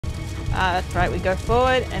Ah, that's right. We go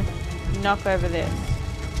forward and knock over this.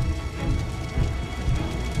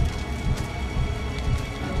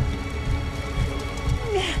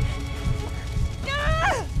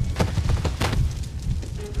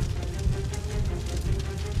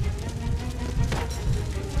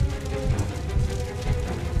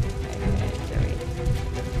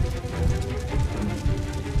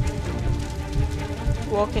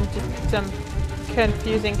 Walk into some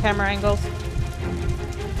confusing camera angles.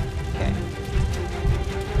 Okay.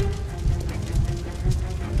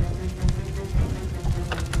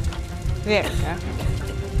 There we go.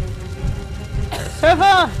 So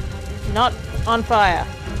far, not on fire.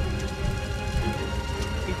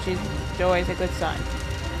 Which is always a good sign.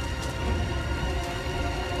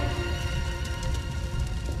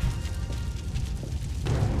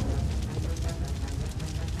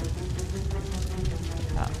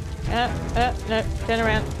 No, turn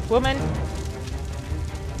around. Woman!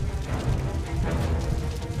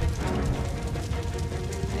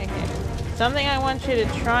 Okay. Something I want you to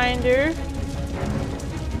try and do.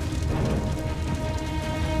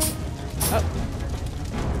 Oh.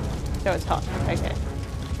 So it's hot. Okay.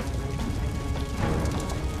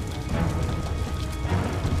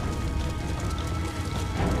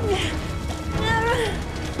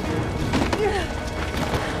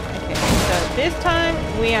 This time,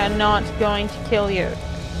 we are not going to kill you.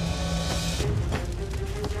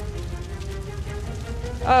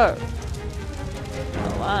 Oh.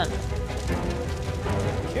 1,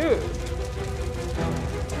 2.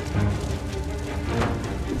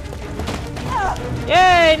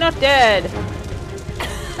 Yay, not dead.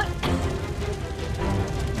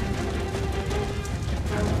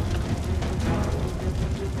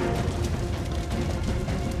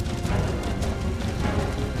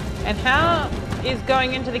 And how is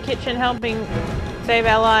going into the kitchen helping save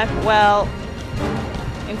our life? Well,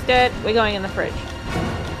 instead, we're going in the fridge.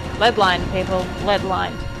 Lead lined, people. Lead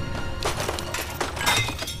lined.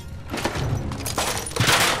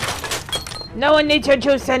 No one needs your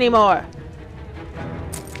juice anymore.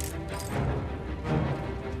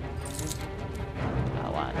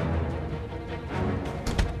 Oh,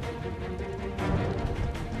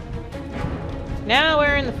 1. Now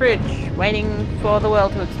we're in the fridge, waiting for the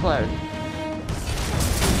world to explode.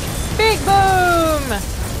 Big boom!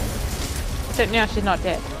 Except now she's not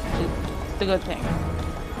dead, which is the good thing.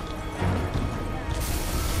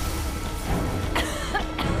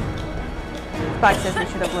 Spike says we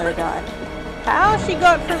should have let her die. How she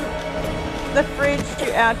got from the fridge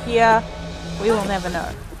to out here, we will never know.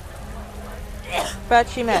 But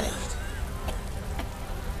she managed.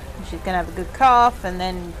 And she's gonna have a good cough, and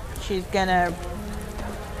then she's gonna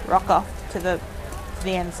rock off to the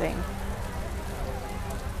end scene.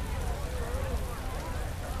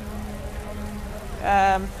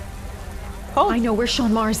 I know where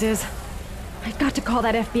Sean Mars is. I've got to call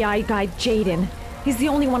that FBI guy Jaden. He's the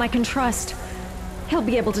only one I can trust. He'll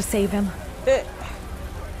be able to save him.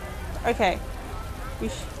 Okay. We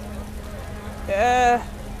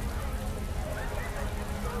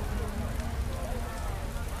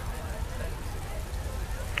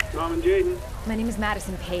Mom and Jaden. My name is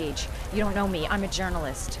Madison Page. You don't know me. I'm a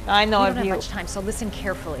journalist. I know of of you. We you. don't have much time, so listen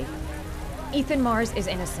carefully. Ethan Mars is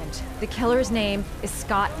innocent. The killer's name is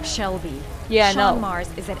Scott Shelby. Yeah, Sean no. Mars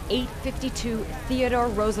is at 852 Theodore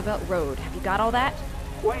Roosevelt Road. Have you got all that?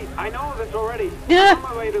 Wait, I know this already. Yeah. I'm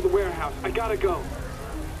on my way to the warehouse. I gotta go.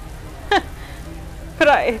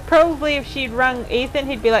 But probably if she'd rung Ethan,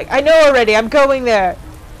 he'd be like, I know already, I'm going there.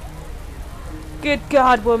 Good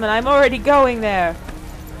God, woman, I'm already going there.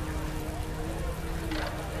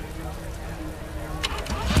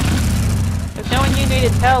 There's no one you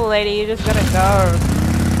need to tell, lady, you just gotta go.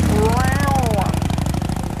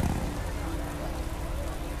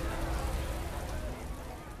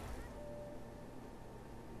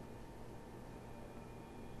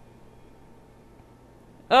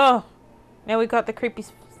 Oh, now we got the creepy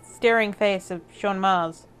staring face of Sean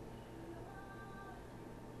Mars.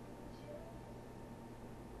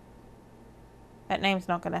 That name's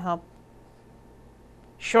not gonna help.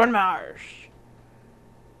 Sean Mars.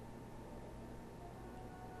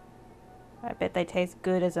 I bet they taste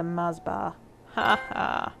good as a Mars bar. Ha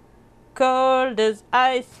ha. Cold as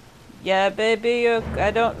ice. Yeah, baby,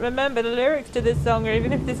 I don't remember the lyrics to this song, or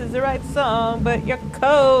even if this is the right song, but you're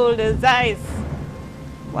cold as ice.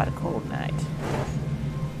 What a cold night.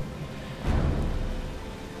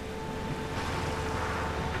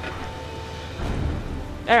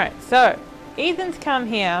 Alright, so Ethan's come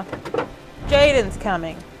here. Jaden's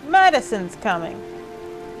coming. Madison's coming.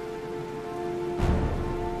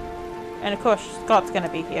 And of course Scott's gonna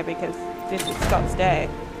be here because this is Scott's day.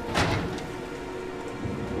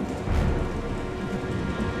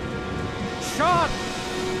 Sean!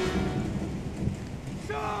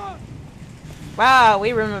 Sean! Wow,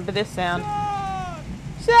 we remember this sound. Sean!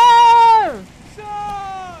 Sam!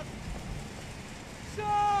 Sean!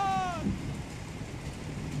 Sean!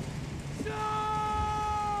 Sean!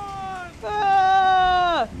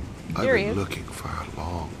 Ah! I've Here he been is. looking for a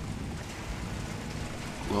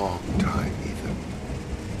long time, Ethan.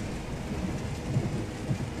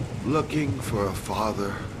 Looking for a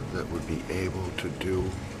father that would be able to do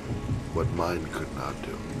what mine could not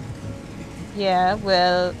do. Yeah,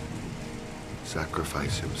 well,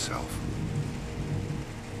 Sacrifice himself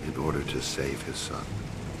in order to save his son.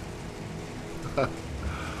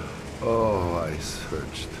 Oh, I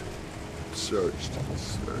searched.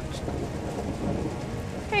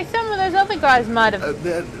 hey, some of those other guys might have And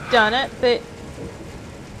then done it, but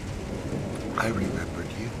I remembered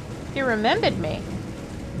you. you remembered me.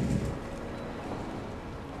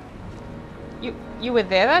 You were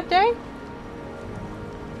there that day?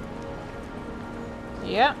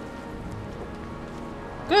 Yeah.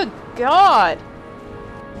 Good God!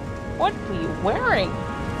 What were you wearing?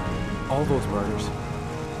 All those murders.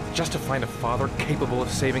 Just to find a father capable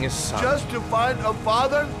of saving his son. Just to find a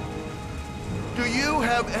father? Do you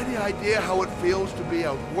have any idea how it feels to be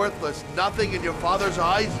a worthless nothing in your father's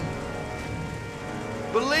eyes?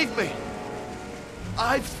 Believe me,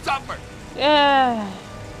 I've suffered Yeah.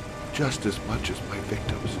 just as much as my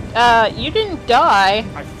victims. You didn't die.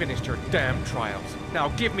 I finished your damn trials. Now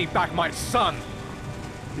give me back my son!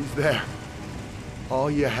 He's there. All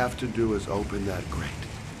you have to do is open that grate.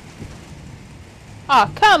 Oh,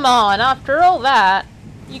 come on. After all that,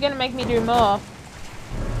 you're gonna make me do more.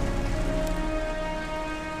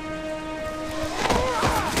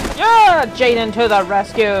 Yeah, Jaden to the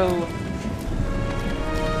rescue.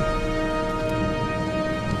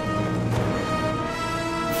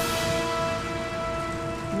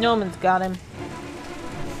 Norman's got him.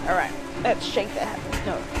 Alright, let's shake that.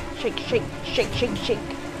 No, shake.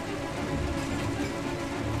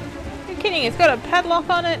 You're kidding, it's got a padlock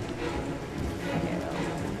on it? Okay,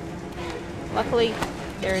 well. Luckily,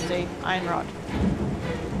 there is a iron rod.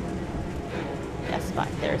 Yes,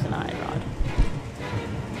 Spike, there is an iron rod.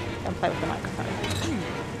 Don't play with the microphone.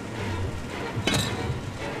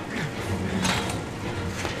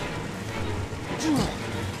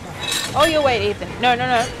 All your weight, Ethan. No,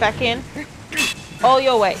 back in. All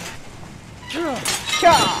your weight.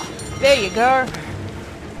 Cha! There you go.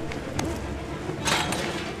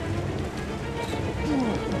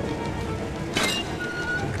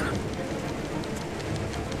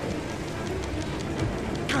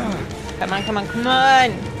 Come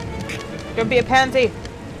on. Don't be a pansy.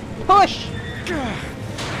 Push! Now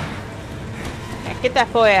get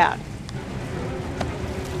that boy out.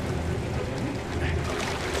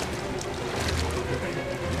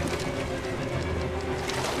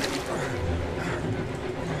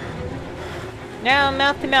 Now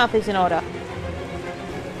mouth to mouth is in order.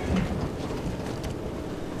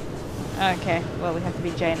 Okay, well we have to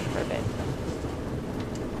be Jane for a bit.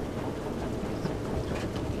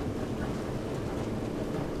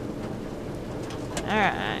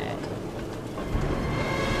 Alright.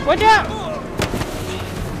 Watch out!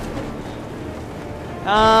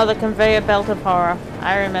 Oh, the conveyor belt of horror.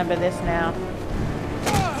 I remember this now.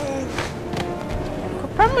 The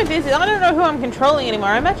problem with this is I don't know who I'm controlling anymore.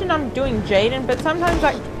 I imagine I'm doing Jaden, but sometimes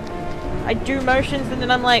I do motions and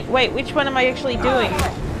then I'm like, wait, which one am I actually doing?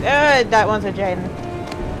 That one's a Jaden.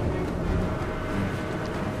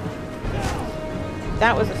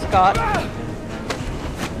 That was a Scott.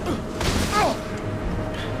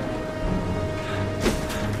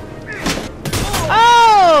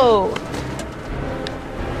 Oh!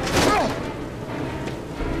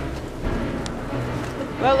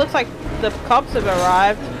 Well, it looks like the cops have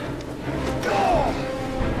arrived.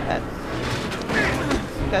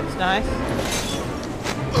 That's nice.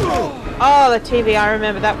 Oh, the TV. I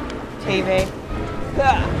remember that TV.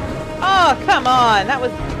 Oh, come on. That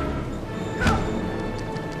was...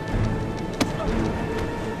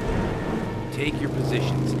 Take your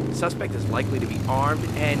positions. Suspect is likely to be armed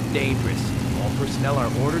and dangerous. All personnel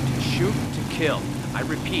are ordered to shoot to kill. I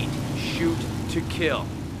repeat, shoot to kill.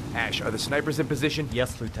 Ash, are the snipers in position?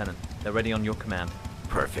 Yes, Lieutenant. They're ready on your command.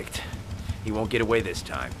 Perfect. He won't get away this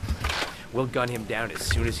time. We'll gun him down as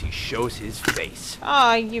soon as he shows his face.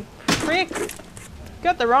 Oh, you prick.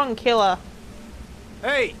 Got the wrong killer.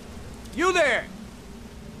 Hey! You there!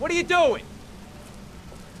 What are you doing?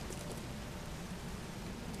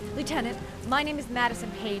 Lieutenant, my name is Madison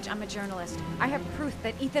Page. I'm a journalist. I have proof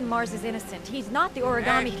that Ethan Mars is innocent. He's not the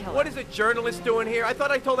origami Ash, killer. what is a journalist doing here? I thought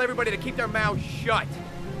I told everybody to keep their mouths shut.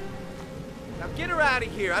 Now get her out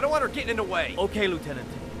of here. I don't want her getting in the way. Okay, Lieutenant.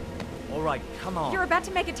 All right, come on. You're about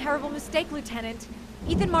to make a terrible mistake, Lieutenant.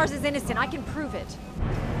 Ethan Mars is innocent. I can prove it.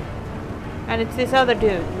 And it's this other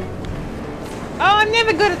dude. Oh, I'm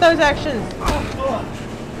never good at those actions.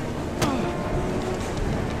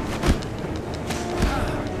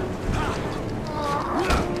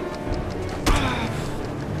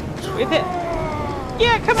 With it.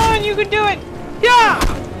 Yeah, come on, you can do it. Yeah.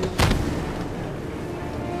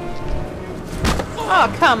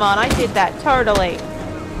 Oh, come on, I did that totally.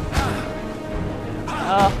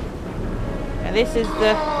 Oh. And this is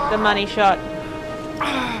the money shot.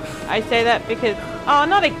 I say that because... Oh,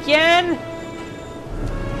 not again!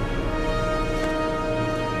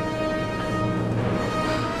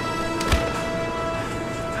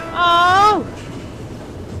 Oh!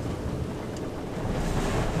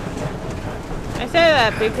 I say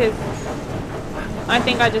that because I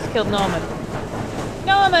think I just killed Norman.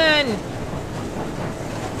 Norman!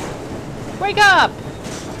 Wake up!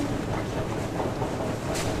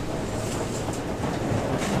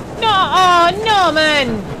 No! Oh,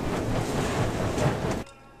 Norman!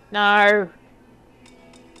 No.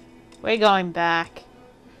 We're going back.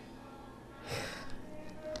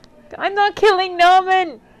 I'm not killing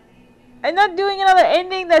Norman! I'm not doing another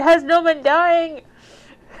ending that has Norman dying!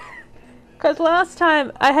 Because last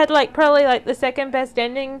time I had probably the second best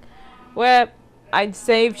ending where I'd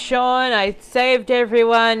saved Sean, I saved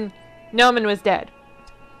everyone, Norman was dead.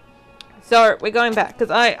 So we're going back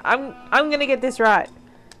because I'm gonna get this right.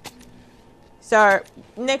 So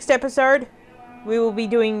next episode we will be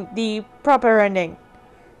doing the proper ending.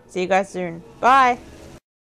 See you guys soon. Bye.